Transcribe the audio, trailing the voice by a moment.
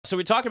So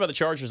we talked about the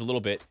Chargers a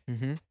little bit.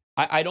 Mm-hmm.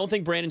 I don't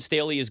think Brandon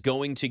Staley is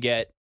going to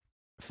get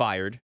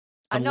fired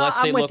Unless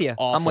unless they look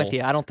awful. I'm with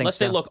you. I don't think unless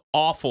so. they look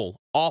awful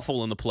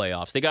in the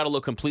playoffs. They got to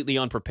look completely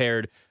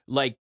unprepared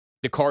like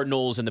the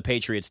Cardinals and the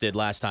Patriots did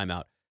last time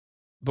out.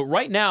 But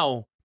right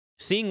now,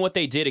 seeing what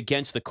they did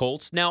against the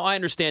Colts, now I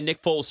understand Nick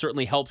Foles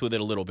certainly helped with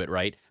it a little bit,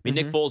 right? I mean,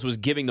 Nick Foles was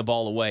giving the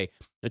ball away.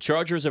 The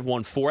Chargers have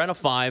won 4 out of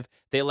 5.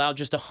 They allowed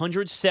just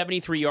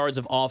 173 yards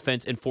of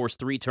offense and forced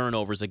 3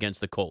 turnovers against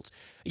the Colts.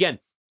 Again,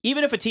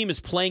 even if a team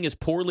is playing as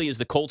poorly as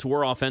the Colts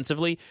were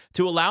offensively,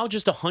 to allow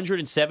just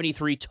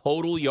 173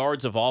 total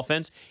yards of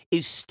offense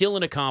is still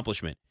an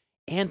accomplishment.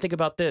 And think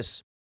about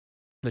this.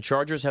 The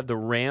Chargers have the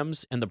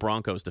Rams and the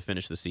Broncos to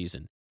finish the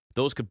season.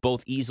 Those could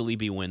both easily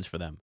be wins for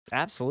them.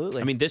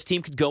 Absolutely. I mean, this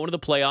team could go into the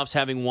playoffs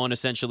having won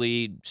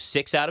essentially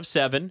 6 out of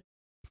 7.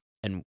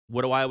 And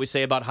what do I always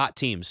say about hot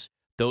teams?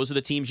 Those are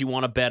the teams you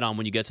want to bet on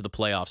when you get to the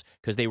playoffs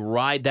because they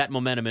ride that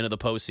momentum into the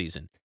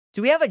postseason.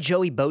 Do we have a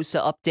Joey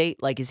Bosa update?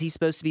 Like, is he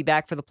supposed to be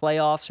back for the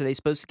playoffs? Are they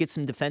supposed to get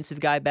some defensive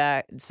guys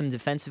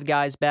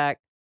back?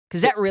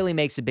 Because that really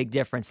makes a big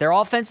difference. Their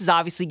offense is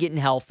obviously getting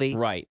healthy.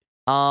 Right.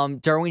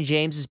 Derwin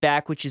James is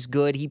back, which is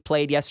good. He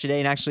played yesterday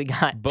and actually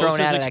got thrown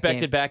out of that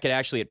expected game. back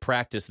at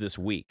practice this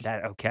week.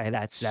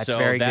 That's so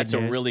very good that's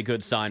news. a really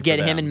good sign. Let's get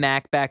for him them. and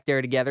Mac back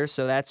there together,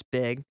 so that's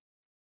big.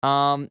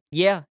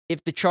 Yeah,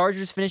 if the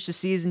Chargers finish the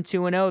season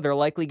 2-0, they're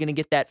likely going to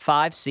get that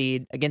 5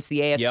 seed against the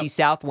AFC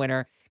South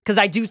winner. Because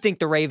I do think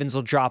the Ravens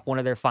will drop one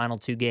of their final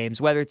 2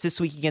 games, whether it's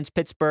this week against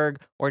Pittsburgh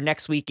or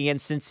next week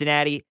against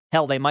Cincinnati.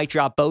 Hell, they might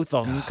drop both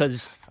of them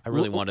because I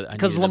really wanted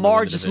because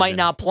Lamar just might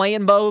not play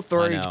in both,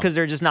 or because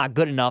they're just not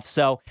good enough.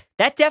 So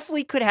that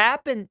definitely could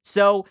happen.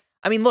 So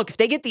I mean, look, if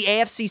they get the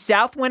AFC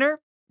South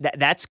winner,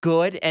 that's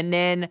good. And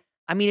then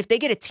I mean, if they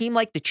get a team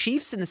like the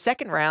Chiefs in the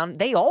second round,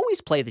 they always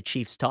play the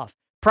Chiefs tough.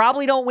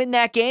 Probably don't win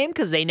that game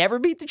because they never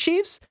beat the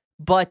Chiefs,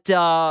 but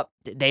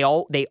they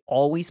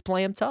always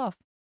play them tough.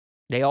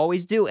 They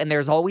always do. And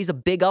there's always a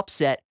big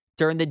upset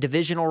during the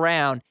divisional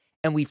round.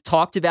 And we've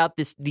talked about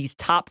these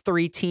top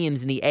 3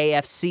 teams in the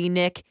AFC,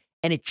 Nick,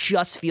 and it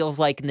just feels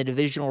like in the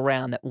divisional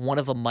round that one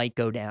of them might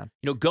go down.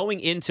 You know,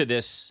 going into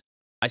this,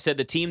 I said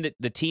the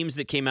teams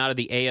that came out of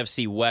the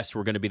AFC West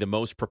were going to be the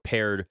most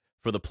prepared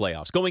for the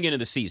playoffs going into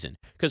the season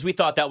because we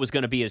thought that was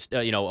going to be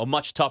a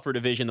much tougher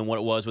division than what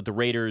it was with the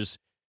Raiders.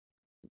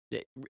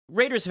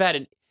 Raiders have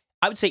had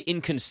I would say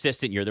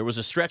inconsistent year. There was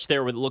a stretch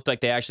there where it looked like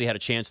they actually had a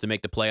chance to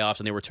make the playoffs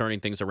and they were turning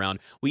things around.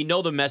 We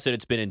know the mess that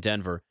it's been in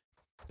Denver.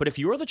 But if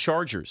you're the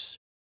Chargers,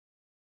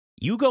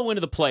 you go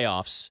into the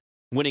playoffs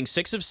winning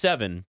 6 of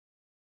 7,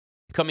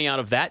 coming out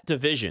of that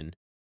division,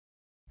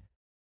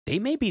 they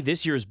may be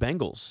this year's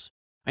Bengals.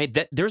 I mean,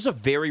 there's a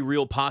very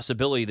real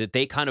possibility that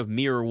they kind of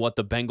mirror what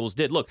the Bengals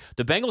did. Look,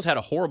 the Bengals had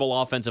a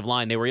horrible offensive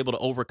line. They were able to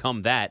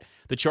overcome that.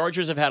 The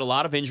Chargers have had a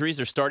lot of injuries.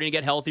 They're starting to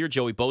get healthier.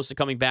 Joey Bosa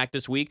coming back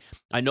this week.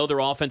 I know their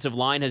offensive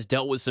line has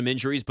dealt with some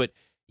injuries, but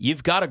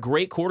you've got a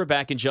great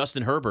quarterback in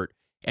Justin Herbert.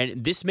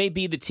 And this may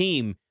be the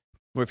team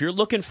where if you're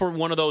looking for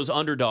one of those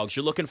underdogs,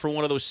 you're looking for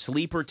one of those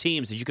sleeper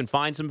teams that you can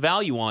find some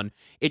value on,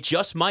 it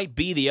just might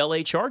be the LA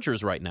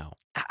Chargers right now.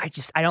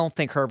 I don't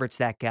think Herbert's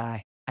that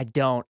guy. I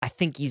don't. I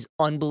think he's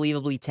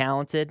unbelievably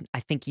talented.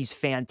 I think he's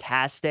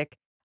fantastic.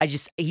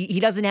 He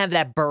doesn't have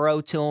that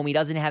Burrow to him. He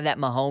doesn't have that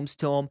Mahomes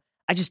to him.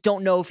 I just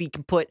don't know if he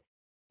can put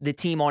the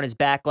team on his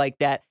back like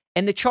that.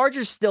 And the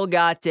Chargers still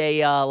got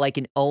like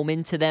an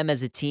omen to them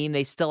as a team.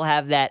 They still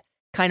have that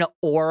kind of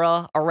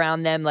aura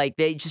around them. Like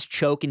they just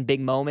choke in big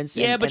moments.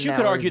 Yeah, but you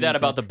could argue that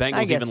about the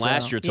Bengals even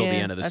last year till the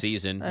end of the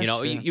season. That's You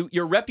know,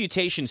 your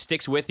reputation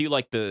sticks with you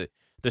like the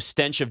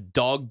stench of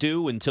dog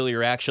dew until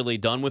you're actually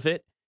done with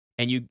it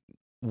and you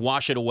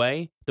wash it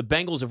away. The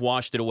Bengals have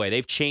washed it away.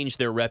 They've changed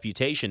their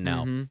reputation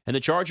now. Mm-hmm. And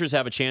the Chargers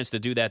have a chance to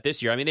do that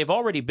this year. I mean, they've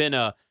already been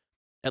at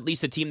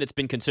least a team that's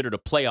been considered a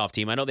playoff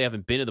team. I know they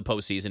haven't been to the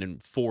postseason in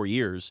 4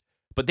 years,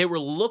 but they were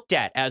looked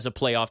at as a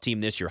playoff team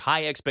this year.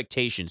 High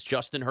expectations.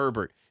 Justin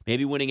Herbert,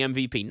 maybe winning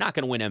MVP. Not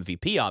going to win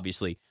MVP,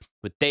 obviously,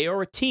 but they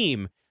are a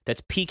team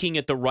that's peaking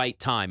at the right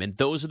time. And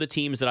those are the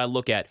teams that I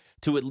look at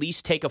to at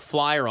least take a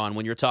flyer on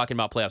when you're talking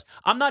about playoffs.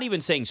 I'm not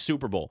even saying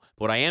Super Bowl.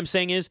 What I am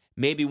saying is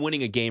maybe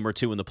winning a game or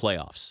 2 in the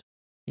playoffs.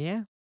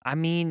 Yeah. I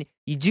mean,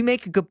 you do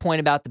make a good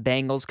point about the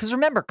Bengals. Because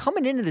remember,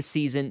 coming into the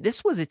season,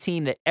 this was a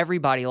team that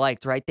everybody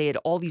liked, right? They had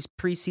all these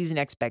preseason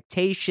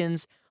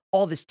expectations,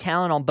 all this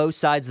talent on both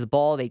sides of the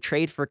ball. They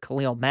trade for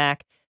Khalil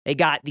Mack. They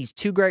got these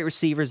 2 great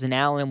receivers in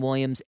Allen and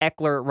Williams,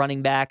 Eckler at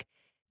running back.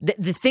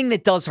 The thing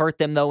that does hurt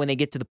them, though, when they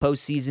get to the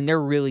postseason,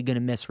 they're really going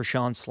to miss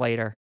Rashawn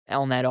Slater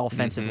on that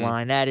offensive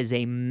line. That is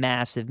a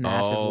massive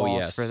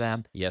loss for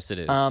them. Yes, it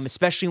is.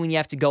 Especially when you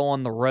have to go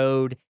on the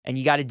road and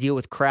you got to deal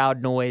with crowd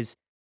noise.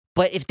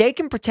 But if they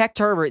can protect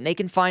Herbert and they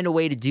can find a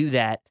way to do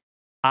that,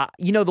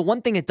 the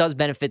one thing that does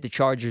benefit the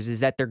Chargers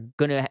is that they're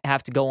going to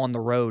have to go on the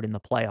road in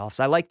the playoffs.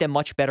 I like them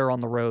much better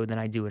on the road than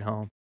I do at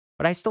home.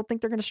 But I still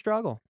think they're going to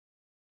struggle.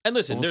 And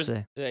listen,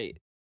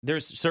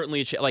 there's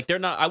certainly they're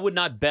not. I would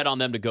not bet on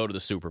them to go to the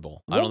Super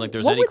Bowl. I don't think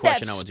there's any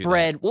question I would do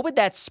that. What would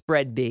that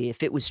spread be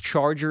if it was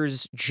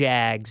Chargers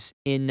Jags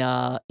in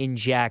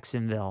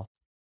Jacksonville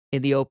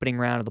in the opening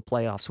round of the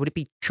playoffs? Would it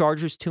be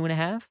Chargers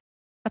 2.5?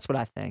 That's what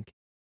I think.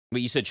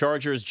 But you said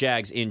Chargers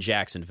Jags in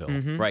Jacksonville,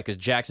 right? Because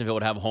Jacksonville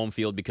would have a home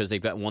field because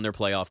they've won their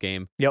playoff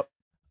game. Yep.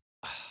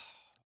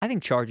 I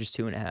think Chargers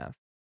 2.5.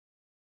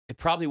 It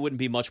probably wouldn't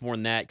be much more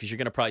than that because you're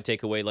going to probably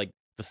take away like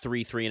the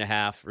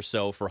 3.5 or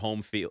so for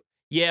home field.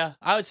 Yeah,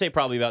 I would say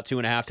probably about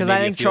 2.5. Because I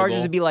think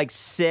Chargers would be like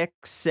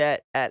 6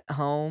 at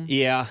home.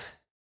 Yeah.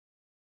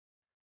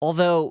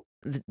 Although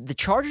the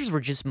Chargers were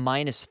just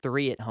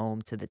 -3 at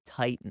home to the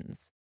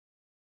Titans.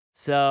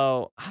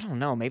 So, I don't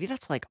know. Maybe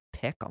that's like a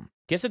pick 'em.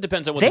 Guess it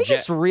depends on what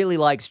Vegas really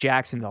likes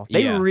Jacksonville.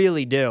 They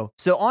really do.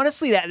 So,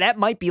 honestly, that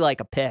might be like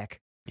a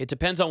pick. It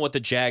depends on what the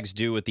Jags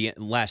do at the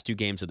last 2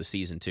 games of the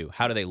season, too.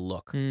 How do they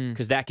look?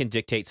 Because that can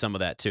dictate some of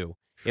that, too.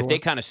 Sure. If they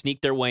kind of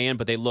sneak their way in,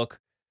 but they look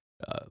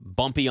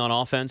bumpy on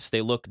offense,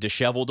 they look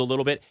disheveled a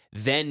little bit,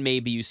 then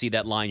maybe you see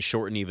that line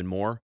shorten even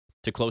more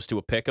to close to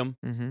a pick 'em.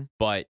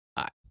 But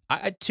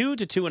 2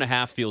 to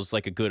 2.5 feels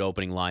like a good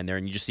opening line there,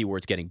 and you just see where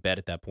it's getting bet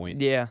at that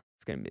point. Yeah,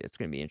 it's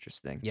gonna be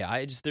interesting.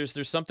 Yeah,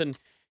 there's something.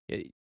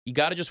 You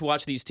got to just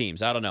watch these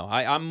teams. I don't know.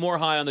 I'm more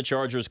high on the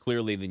Chargers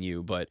clearly than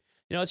you, but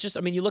it's just.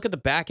 I mean, you look at the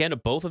back end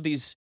of both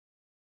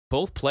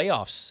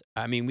playoffs.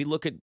 I mean, we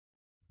look at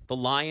the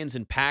Lions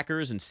and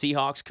Packers and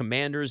Seahawks,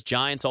 Commanders,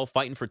 Giants all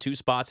fighting for 2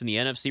 spots in the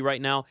NFC right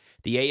now.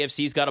 The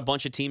AFC's got a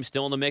bunch of teams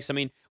still in the mix. I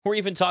mean, we're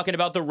even talking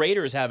about the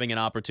Raiders having an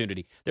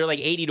opportunity. They're like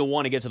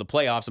 80-1 to get to the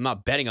playoffs. I'm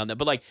not betting on that,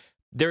 but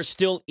they're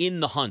still in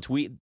the hunt.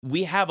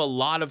 We have a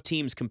lot of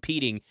teams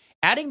competing.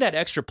 Adding that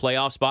extra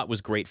playoff spot was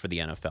great for the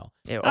NFL.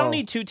 I don't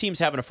need 2 teams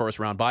having a first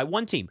round bye.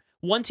 One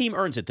team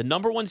earns it. The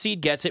number 1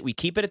 seed gets it. We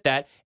keep it at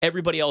that.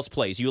 Everybody else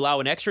plays. You allow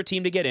an extra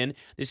team to get in.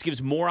 This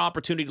gives more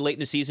opportunity late in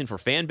the season for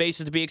fan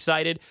bases to be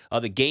excited.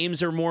 The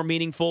games are more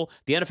meaningful.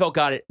 The NFL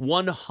got it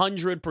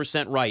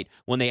 100% right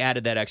when they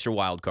added that extra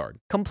wild card.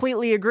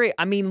 Completely agree.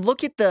 I mean,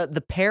 look at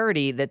the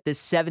parity that this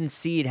 7th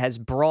seed has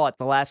brought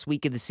the last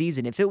week of the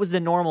season. If it was the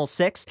normal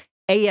 6,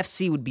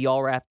 AFC would be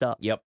all wrapped up.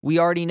 Yep. We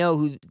already know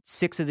who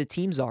 6 of the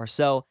teams are.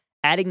 So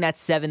adding that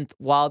 7th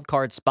wild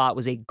card spot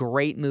was a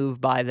great move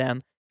by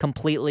them.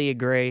 Completely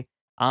agree.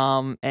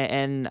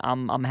 And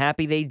I'm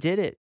happy they did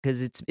it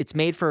because it's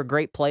made for a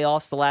great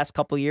playoffs the last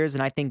couple of years,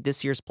 and I think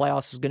this year's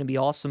playoffs is going to be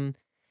awesome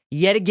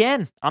yet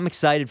again. I'm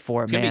excited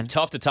for it, It's going to be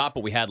tough to top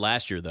what we had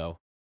last year, though.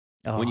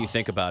 When you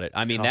think about it,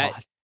 I mean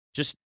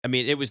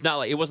it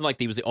wasn't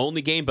like it was the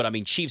only game, but I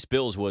mean Chiefs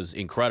Bills was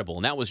incredible,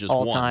 and that was just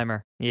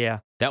all-timer. Yeah,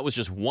 that was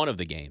just one of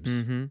the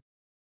games.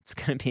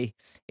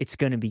 It's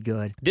gonna be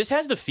good. This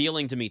has the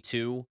feeling to me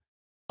too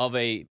of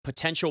a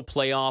potential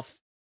playoff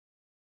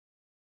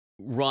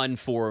run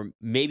for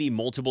maybe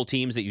multiple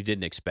teams that you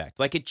didn't expect.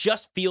 Like it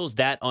just feels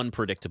that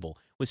unpredictable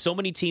with so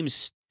many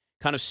teams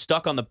kind of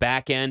stuck on the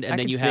back end, and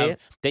then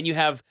you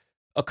have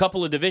a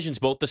couple of divisions,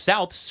 both the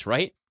Souths,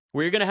 right,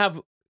 where you're gonna have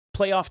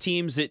playoff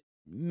teams that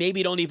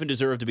maybe don't even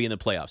deserve to be in the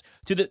playoffs.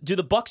 Do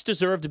the Bucs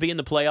deserve to be in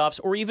the playoffs,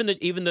 or even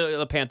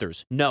the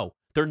Panthers? No,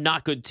 they're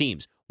not good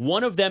teams.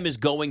 One of them is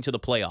going to the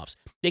playoffs.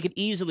 They could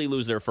easily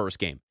lose their first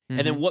game.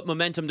 And then what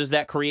momentum does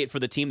that create for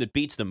the team that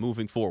beats them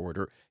moving forward?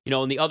 Or,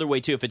 and the other way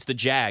too, if it's the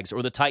Jags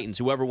or the Titans,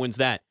 whoever wins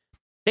that,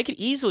 they could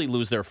easily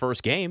lose their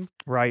first game.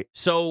 Right.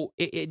 So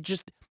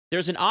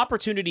there's an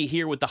opportunity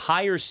here with the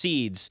higher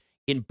seeds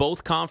in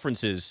both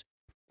conferences,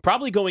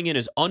 probably going in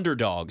as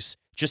underdogs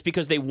just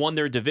because they won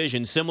their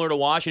division, similar to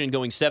Washington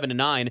going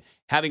 7-9,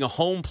 having a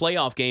home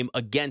playoff game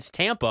against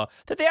Tampa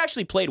that they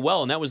actually played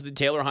well, and that was the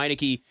Taylor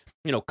Heineke,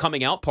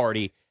 coming out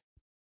party.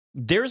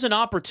 There's an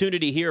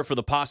opportunity here for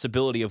the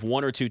possibility of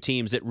 1 or 2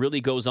 teams that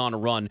really goes on a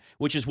run,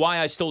 which is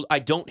why I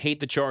don't hate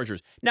the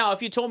Chargers. Now,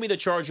 if you told me the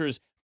Chargers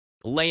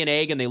lay an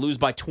egg and they lose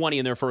by 20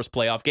 in their first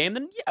playoff game,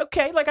 then yeah,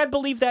 okay, I'd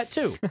believe that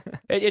too.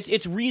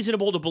 It's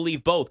reasonable to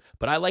believe both,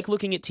 but I like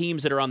looking at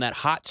teams that are on that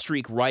hot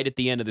streak right at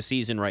the end of the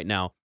season right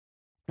now,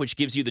 which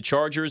gives you the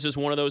Chargers as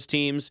one of those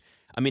teams.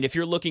 I mean, if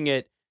you're looking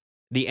at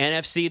the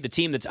NFC, the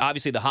team that's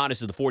obviously the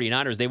hottest is the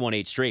 49ers. They won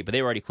 8 straight, but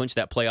they already clinched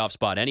that playoff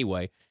spot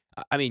anyway.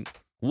 I mean,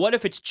 what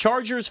if it's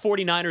Chargers,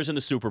 49ers in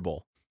the Super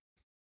Bowl?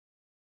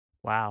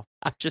 Wow.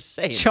 I'm just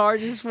saying.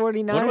 Chargers,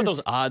 49ers. I wonder what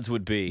those odds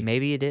would be.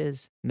 Maybe it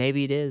is.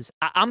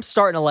 I'm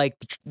starting to like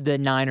the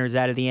Niners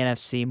out of the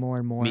NFC more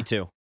and more. Me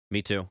too.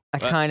 I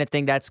kind of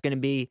think that's going to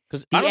be...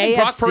 Because I don't think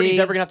Brock Purdy's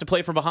ever going to have to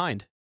play from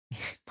behind.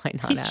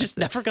 Might not. He's just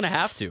never going to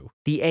have to.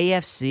 The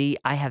AFC,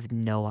 I have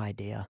no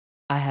idea.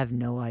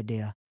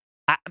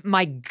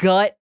 My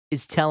gut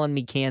is telling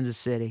me Kansas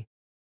City.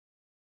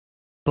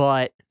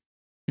 But...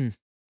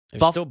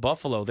 There's still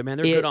Buffalo. They're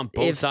good on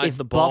both sides of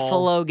the ball. If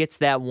Buffalo gets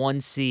that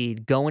 1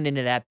 seed, going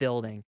into that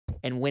building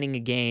and winning a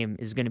game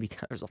is going to be...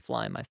 There's a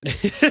fly in my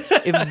face.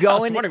 If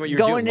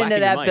going into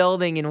that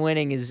building and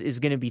winning is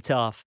going to be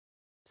tough.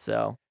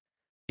 So,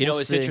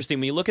 it's interesting.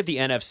 When you look at the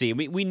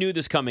NFC, we knew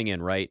this coming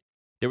in, right?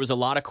 There was a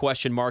lot of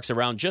question marks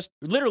around just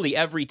literally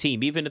every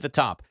team, even at the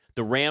top.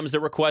 The Rams,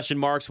 there were question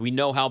marks. We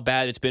know how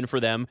bad it's been for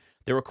them.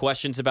 There were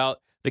questions about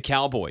the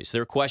Cowboys.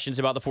 There are questions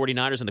about the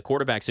 49ers and the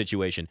quarterback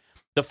situation.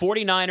 The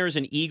 49ers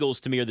and Eagles,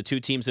 to me, are the two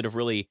teams that have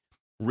really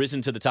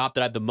risen to the top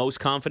that I have the most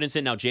confidence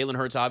in. Now, Jalen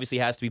Hurts obviously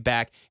has to be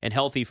back and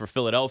healthy for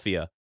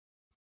Philadelphia.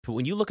 But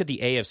when you look at the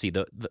AFC,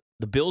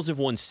 the Bills have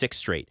won 6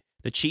 straight.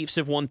 The Chiefs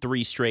have won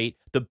 3 straight.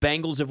 The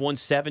Bengals have won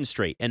 7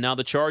 straight. And now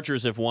the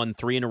Chargers have won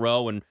 3 in a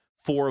row and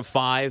 4 of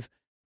 5.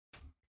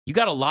 You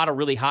got a lot of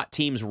really hot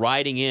teams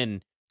riding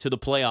in to the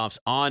playoffs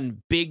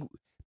on big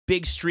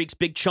streaks,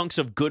 big chunks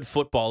of good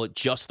football at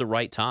just the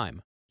right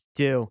time.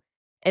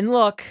 And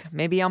look,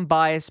 maybe I'm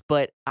biased,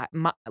 but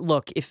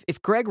look,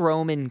 if Greg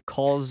Roman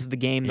calls the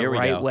game the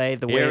right way,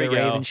 the way the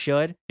Ravens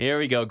should. Here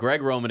we go.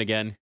 Greg Roman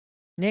again.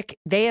 Nick,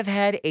 they have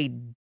had a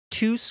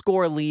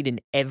 2-score lead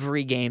in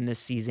every game this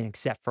season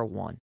except for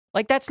one.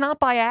 Like, that's not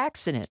by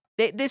accident.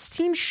 This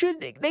team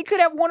they could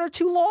have 1 or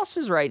 2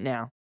 losses right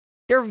now.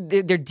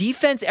 Their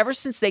defense, ever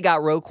since they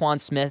got Roquan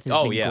Smith,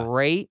 has been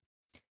great.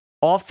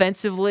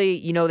 Offensively,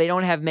 they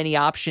don't have many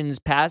options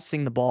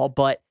passing the ball,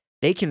 but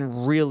they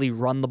can really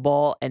run the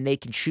ball, and they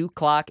can shoot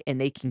clock, and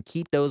they can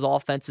keep those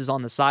offenses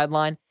on the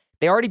sideline.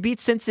 They already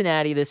beat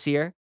Cincinnati this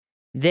year.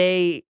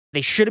 They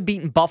should have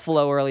beaten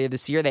Buffalo earlier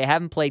this year. They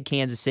haven't played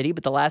Kansas City,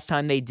 but the last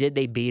time they did,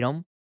 they beat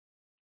them.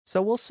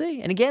 So we'll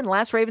see. And again,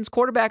 last Ravens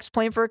quarterback's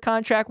playing for a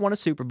contract, won a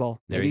Super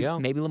Bowl. There you go.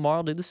 Maybe Lamar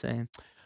will do the same.